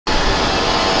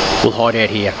We'll hide out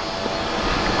here.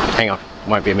 Hang on,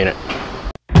 won't be a minute.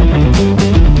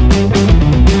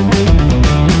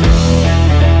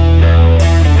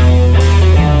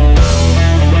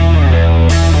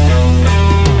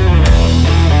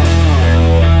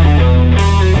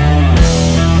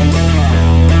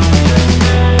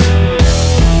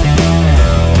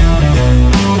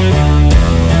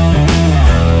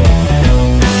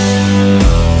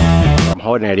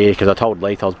 Hiding out here because I told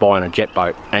Leith I was buying a jet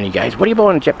boat, and he goes, what are you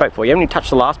buying a jet boat for? You haven't even touched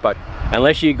the last boat.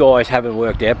 Unless you guys haven't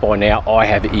worked out by now, I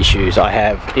have issues. I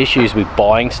have issues with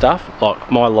buying stuff.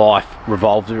 Like, my life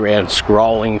revolves around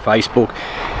scrolling Facebook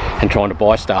and trying to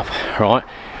buy stuff, right?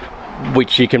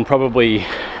 Which you can probably,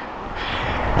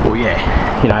 well,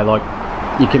 yeah, you know, like,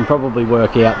 you can probably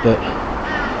work out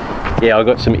that, yeah, I've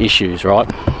got some issues,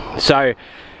 right? So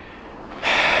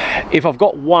if I've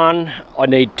got one, I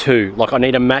need two. Like, I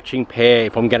need a matching pair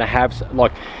if I'm going to have,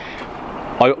 like,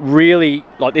 I really,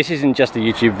 like, this isn't just a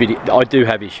YouTube video. I do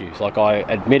have issues, like, I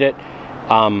admit it,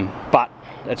 but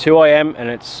that's who I am, and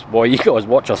it's why you guys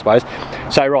watch, I suppose.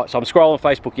 So, right, so I'm scrolling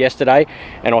Facebook yesterday,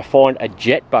 and I find a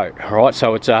jet boat, right?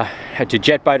 So it's a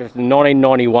jet boat of the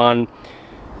 1991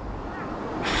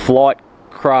 Flight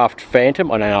Craft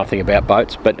Phantom. I know nothing about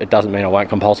boats, but it doesn't mean I won't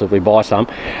compulsively buy some.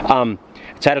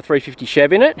 It's had a 350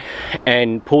 CHEV in it,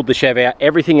 and pulled the CHEV out.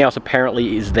 Everything else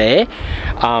apparently is there.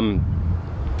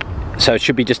 So it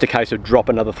should be just a case of drop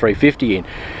another 350 in.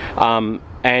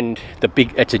 And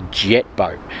it's a jet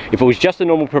boat. If it was just a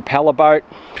normal propeller boat,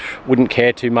 wouldn't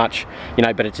care too much, you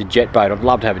know, but it's a jet boat. I'd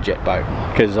love to have a jet boat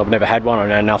because I've never had one. I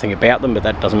know nothing about them, but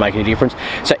that doesn't make any difference.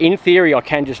 So in theory, I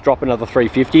can just drop another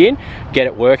 350 in, get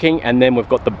it working, and then we've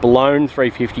got the blown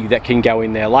 350 that can go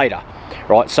in there later,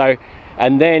 right? So,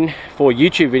 and then for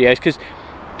YouTube videos, because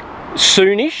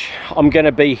soonish I'm going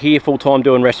to be here full time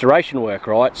doing restoration work,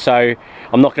 right? So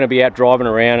I'm not going to be out driving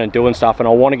around and doing stuff, and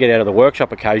I want to get out of the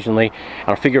workshop occasionally. And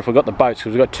I figure if we've got the boats,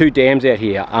 because we've got two dams out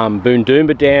here,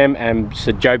 Boondoomba Dam and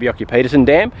Sir Jobiocki Peterson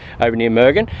Dam over near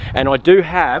Mergen, and I do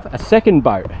have a second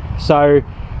boat. So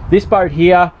this boat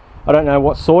here, I don't know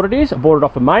what sort it is. I bought it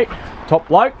off a mate, top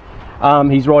bloke.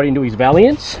 He's right into his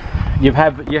Valiance. You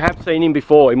have seen him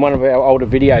before in one of our older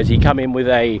videos. He come in with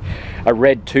a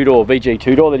red two-door, VG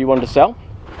two-door that he wanted to sell.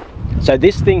 So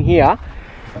this thing here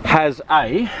has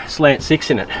a slant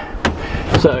 6 in it.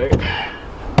 So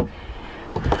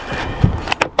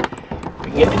we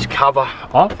can get this cover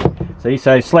off. See,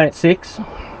 so slant 6.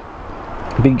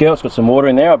 Big girl, it's got some water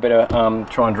in there. I better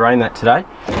try and drain that today.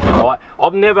 Right.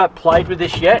 I've never played with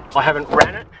this yet. I haven't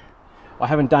ran it. I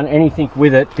haven't done anything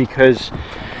with it because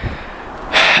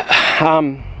I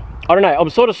don't know, I'm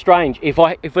sort of strange. If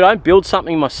I don't build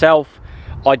something myself,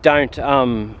 I don't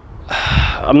I'm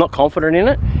not confident in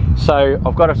it. So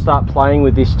I've got to start playing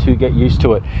with this to get used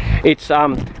to it. It's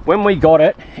when we got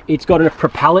it, it's got a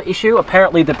propeller issue.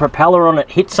 Apparently the propeller on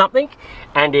it hit something,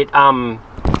 and it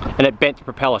bent the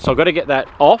propeller. So I've got to get that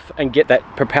off and get that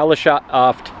propeller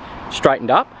shaft straightened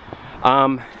up,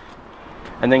 and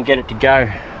then get it to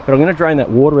go. But I'm going to drain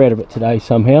that water out of it today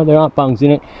somehow. There aren't bungs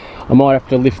in it. I might have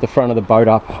to lift the front of the boat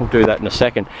up. I'll do that in a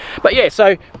second. But yeah,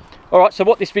 so alright, so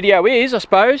what this video is, I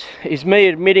suppose, is me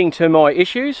admitting to my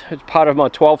issues. It's part of my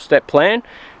 12-step plan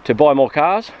to buy more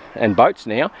cars and boats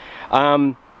now.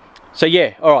 So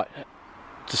yeah, alright,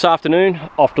 this afternoon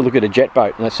off to look at a jet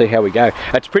boat and let's see how we go.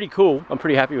 It's pretty cool. I'm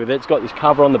pretty happy with it. It's got this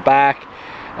cover on the back.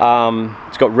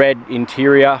 It's got red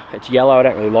interior. It's yellow. I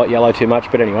don't really like yellow too much,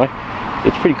 but anyway,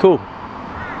 it's pretty cool.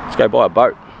 Let's go buy a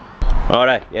boat.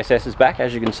 Alright, the SS is back,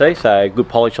 as you can see, so good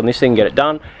polish on this thing, get it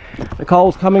done.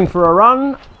 Nicole's coming for a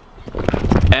run,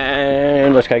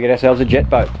 and let's go get ourselves a jet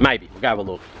boat. Maybe, we'll go have a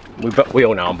look. We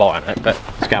all know I'm buying it, but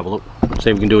let's go have a look, see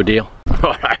if we can do a deal.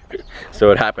 Alright, so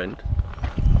what happened,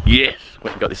 yes, we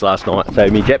got this last night. So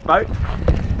my jet boat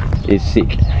is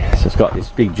sick. So it's got this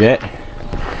big jet,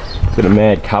 it's got a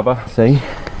mad cover, see?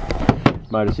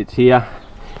 Motor sits here.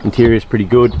 Interior is pretty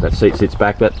good. That seat sits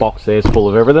back. That box there is full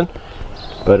of everything.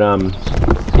 But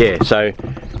yeah, so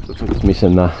looks like it's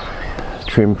missing the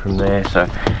trim from there. So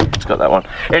it's got that one.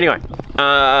 Anyway,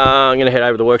 I'm going to head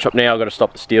over to the workshop now. I've got to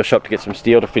stop the steel shop to get some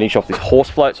steel to finish off this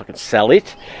horse float so I can sell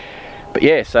it. But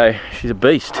yeah, so she's a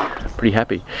beast. Pretty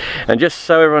happy. And just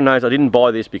so everyone knows, I didn't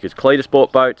buy this because Cletus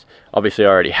bought boats. Obviously, I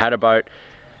already had a boat.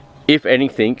 If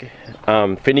anything,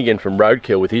 Finnegan from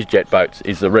Roadkill with his jet boats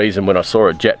is the reason when I saw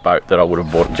a jet boat that I would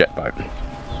have bought a jet boat.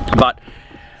 But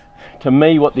to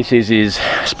me, what this is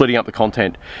splitting up the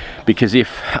content, because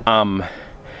if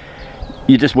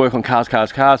you just work on cars,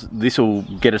 this will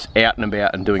get us out and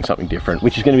about and doing something different,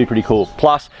 which is going to be pretty cool.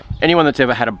 Plus, anyone that's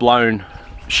ever had a blown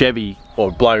Chevy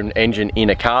or blown engine in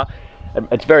a car,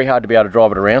 it's very hard to be able to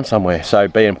drive it around somewhere. So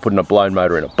being putting a blown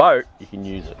motor in a boat, you can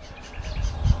use it.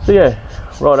 So yeah,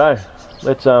 righto.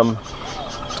 Let's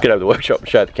get over to the workshop and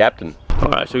show the captain. All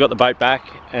right, so we've got the boat back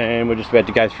and we're just about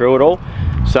to go through it all.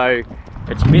 So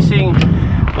it's missing,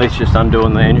 at least just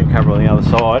undoing the engine cover on the other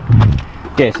side.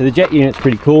 Yeah, so the jet unit's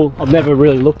pretty cool. I've never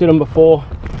really looked at them before.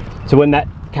 So when that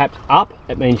cap's up,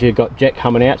 it means you've got jet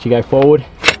coming out, so you go forward,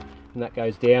 and that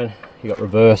goes down, you got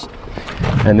reverse.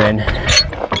 And then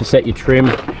to set your trim,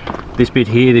 this bit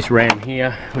here, this ram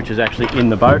here, which is actually in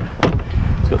the boat,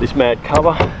 it's got this mad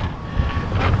cover.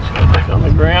 Just go back on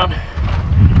the ground.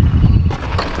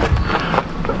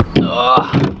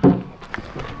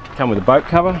 Come with a boat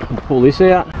cover and pull this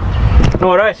out.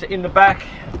 Alright, so in the back,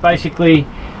 basically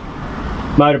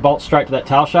motor bolts straight to that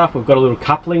tail shaft. We've got a little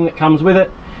coupling that comes with it.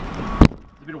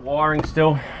 A bit of wiring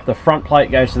still. The front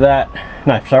plate goes to that.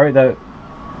 No, sorry, the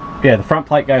front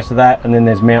plate goes to that, and then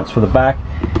there's mounts for the back,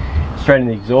 straight in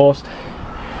the exhaust.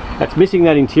 That's missing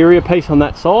that interior piece on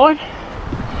that side.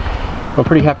 I'm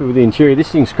pretty happy with the interior. This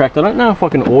thing's cracked. I don't know if I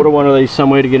can order one of these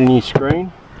somewhere to get a new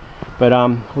screen, but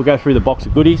we'll go through the box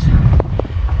of goodies.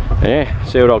 Yeah,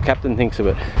 see what old captain thinks of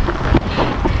it.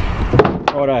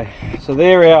 Righto, so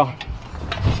there are our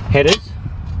headers.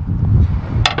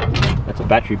 That's a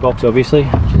battery box, obviously,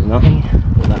 which is nothing.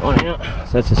 Pull that one out.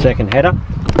 So that's the second header.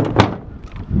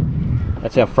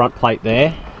 That's our front plate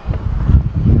there.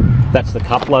 That's the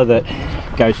coupler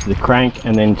that goes to the crank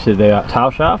and then to the tail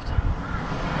shaft.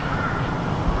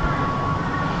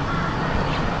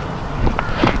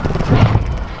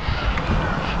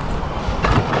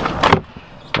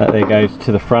 That there goes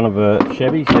to the front of a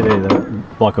Chevy, so they're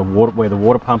like a water, where the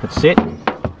water pump is set.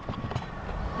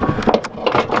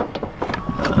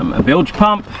 A bilge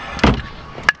pump,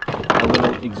 a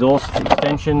little exhaust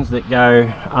extensions that go,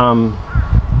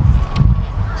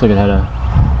 looks like it had a,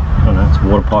 I don't know, it's a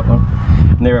water pipe one.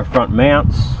 And there are front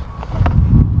mounts.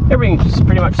 Everything just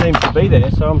pretty much seems to be there,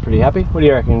 so I'm pretty happy. What do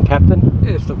you reckon, Captain?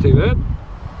 Yeah, it's not too bad.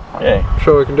 Yeah. I'm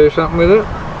sure we can do something with it.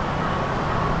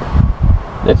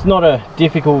 It's not a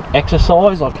difficult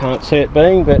exercise, I can't see it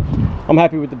being, but I'm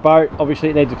happy with the boat. Obviously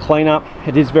it needs a clean up.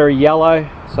 It is very yellow,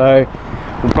 so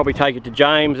we'll probably take it to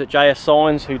James at JS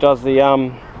Signs, who does the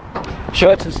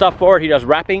shirts and stuff for it. He does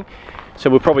wrapping,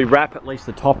 so we'll probably wrap at least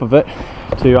the top of it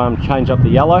to change up the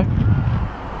yellow.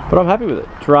 But I'm happy with it.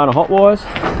 Tirana hot wires.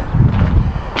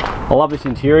 I love this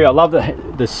interior. I love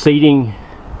the seating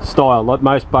style. Like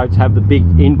most boats have the big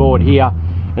inboard here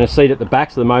and a seat at the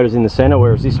back, so the motor's in the center,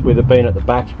 whereas this, with it being at the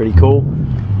back, is pretty cool.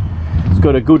 It's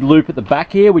got a good loop at the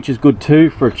back here, which is good too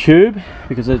for a tube,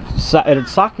 because it'd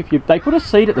suck if they put a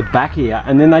seat at the back here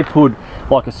and then they put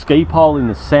like a ski pole in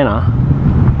the center.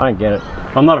 I don't get it.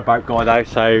 I'm not a boat guy though,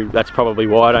 so that's probably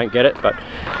why I don't get it, but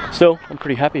still, I'm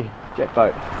pretty happy. Jet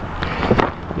boat.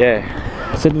 Yeah.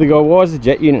 I said to the guy, why is the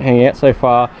jet unit hanging out so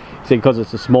far? He said because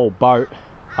it's a small boat,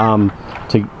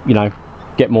 to, you know,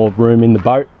 get more room in the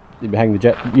boat. You hang the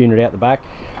jet unit out the back.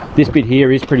 This bit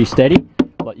here is pretty steady,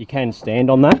 like you can stand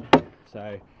on that,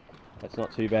 so that's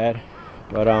not too bad.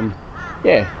 But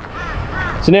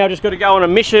yeah, so now I just got to go on a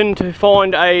mission to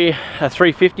find a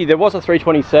 350. There was a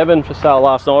 327 for sale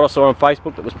last night, I saw on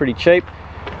Facebook, that was pretty cheap.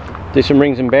 Do some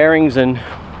rings and bearings and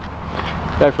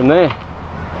go from there,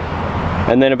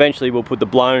 and then eventually we'll put the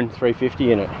blown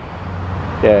 350 in it.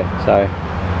 Yeah, so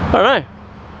I don't know,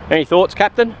 any thoughts,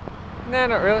 Captain? No,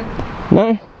 not really.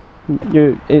 No?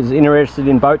 You as interested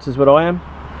in boats as what I am?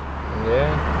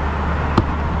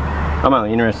 Yeah. I'm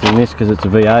only interested in this because it's a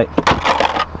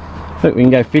V8. Look, we can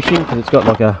go fishing because it's got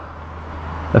like a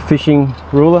fishing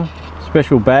ruler.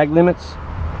 Special bag limits.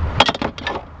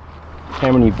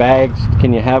 How many bags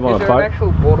can you have on a boat? Is there an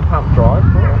actual water pump drive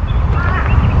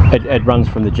for it? It runs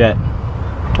from the jet.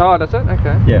 Oh, does it?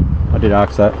 Okay. Yeah, I did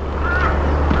ask that.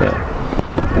 Yeah.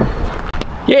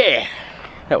 Yeah,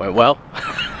 that went well.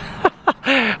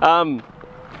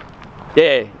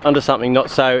 Yeah, onto something not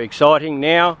so exciting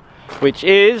now, which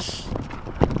is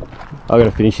I've got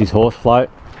to finish this horse float,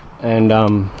 and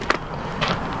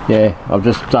yeah, I've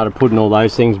just started putting all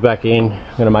those things back in.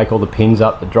 I'm going to make all the pins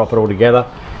up to drop it all together,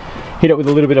 hit it with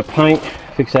a little bit of paint,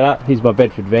 fix that up. Here's my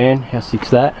Bedford van. How sick's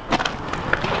that?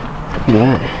 Look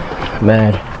at that,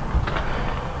 mad.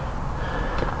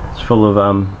 It's full of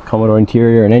Commodore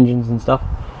interior and engines and stuff.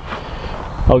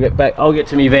 I'll get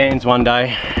to me vans one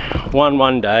day.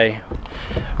 One day.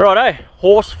 Righto,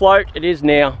 horse float it is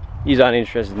now. He's only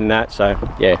interested in that, so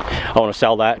yeah, I want to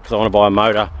sell that because I want to buy a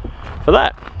motor for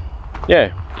that.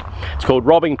 Yeah, it's called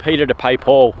Robbing Peter to Pay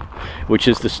Paul, which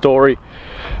is the story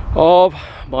of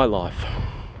my life.